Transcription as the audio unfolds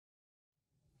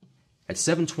At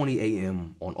 7:20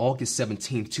 a.m. on August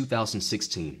 17,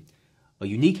 2016, a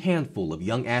unique handful of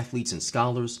young athletes and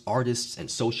scholars, artists and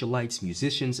socialites,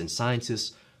 musicians and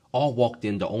scientists all walked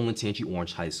into Olentangy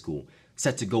Orange High School,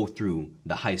 set to go through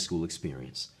the high school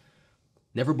experience.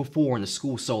 Never before in a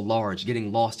school so large,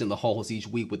 getting lost in the halls each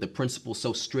week with the principal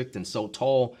so strict and so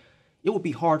tall, it would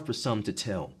be hard for some to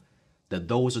tell that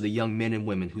those are the young men and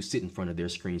women who sit in front of their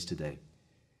screens today.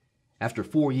 After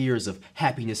 4 years of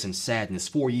happiness and sadness,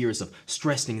 4 years of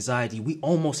stress and anxiety, we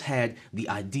almost had the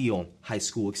ideal high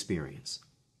school experience.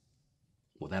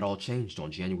 Well, that all changed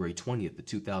on January 20th of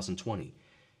 2020,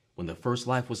 when the first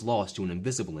life was lost to an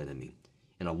invisible enemy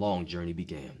and a long journey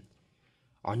began.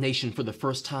 Our nation, for the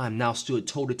first time, now stood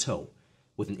toe-to-toe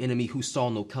with an enemy who saw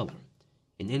no color,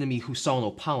 an enemy who saw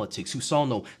no politics, who saw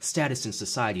no status in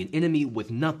society, an enemy with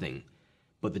nothing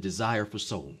but the desire for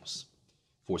souls.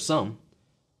 For some,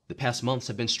 the past months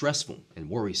have been stressful and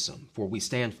worrisome, for we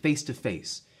stand face to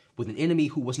face with an enemy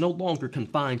who was no longer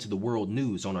confined to the world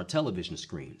news on our television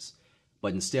screens,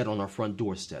 but instead on our front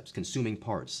doorsteps, consuming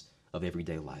parts of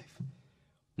everyday life.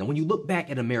 Now, when you look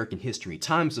back at American history,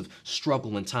 times of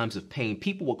struggle and times of pain,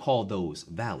 people will call those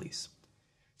valleys.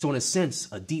 So in a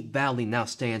sense, a deep valley now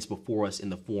stands before us in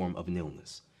the form of an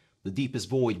illness, the deepest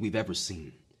void we've ever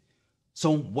seen.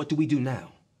 So what do we do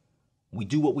now? We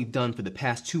do what we've done for the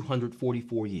past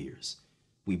 244 years.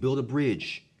 We build a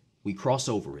bridge, we cross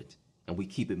over it, and we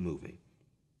keep it moving.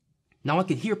 Now I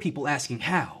can hear people asking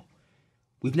how.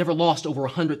 We've never lost over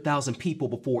 100,000 people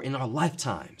before in our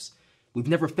lifetimes. We've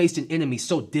never faced an enemy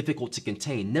so difficult to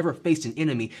contain, never faced an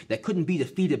enemy that couldn't be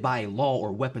defeated by a law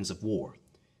or weapons of war.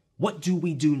 What do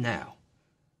we do now?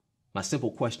 My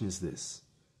simple question is this.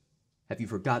 Have you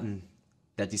forgotten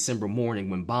that December morning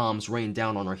when bombs rained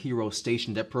down on our heroes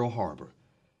stationed at Pearl Harbor?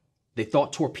 They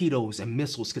thought torpedoes and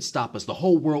missiles could stop us. The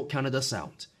whole world counted us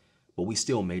out, but we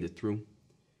still made it through.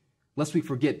 Lest we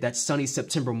forget that sunny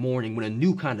September morning when a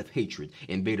new kind of hatred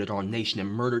invaded our nation and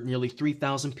murdered nearly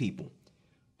 3,000 people.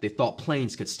 They thought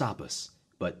planes could stop us,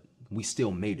 but we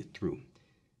still made it through.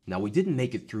 Now, we didn't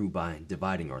make it through by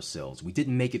dividing ourselves. We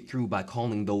didn't make it through by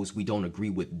calling those we don't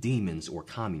agree with demons or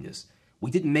communists.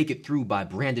 We didn't make it through by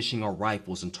brandishing our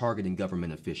rifles and targeting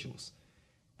government officials.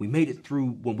 We made it through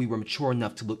when we were mature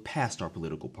enough to look past our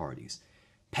political parties,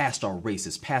 past our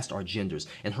races, past our genders,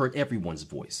 and heard everyone's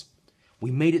voice.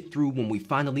 We made it through when we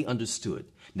finally understood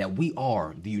that we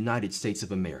are the United States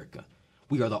of America.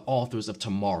 We are the authors of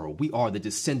tomorrow. We are the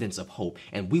descendants of hope,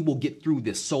 and we will get through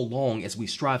this so long as we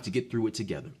strive to get through it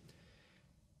together.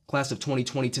 Class of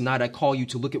 2020, tonight I call you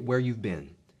to look at where you've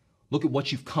been. Look at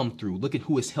what you've come through. Look at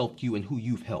who has helped you and who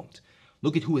you've helped.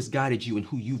 Look at who has guided you and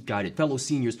who you've guided. Fellow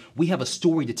seniors, we have a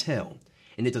story to tell,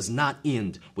 and it does not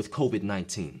end with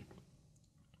COVID-19.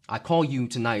 I call you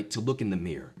tonight to look in the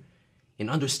mirror and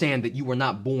understand that you were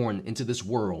not born into this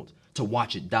world to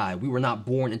watch it die. We were not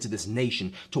born into this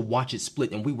nation to watch it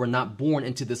split, and we were not born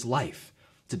into this life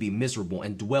to be miserable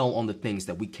and dwell on the things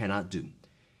that we cannot do.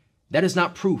 That is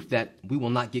not proof that we will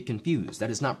not get confused. That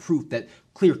is not proof that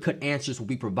clear-cut answers will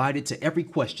be provided to every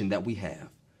question that we have.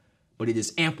 But it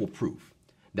is ample proof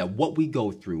that what we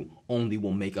go through only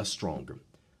will make us stronger.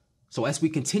 So as we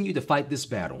continue to fight this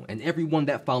battle and every one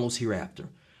that follows hereafter,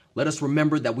 let us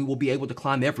remember that we will be able to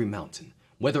climb every mountain,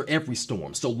 weather every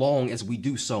storm, so long as we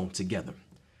do so together.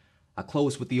 I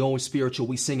close with the old spiritual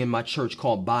we sing in my church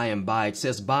called By and By. It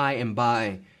says, by and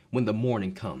by, when the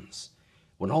morning comes,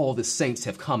 when all the saints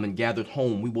have come and gathered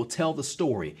home, we will tell the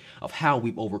story of how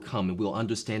we've overcome, and we'll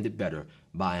understand it better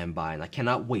by and by. And I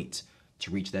cannot wait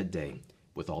to reach that day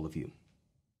with all of you.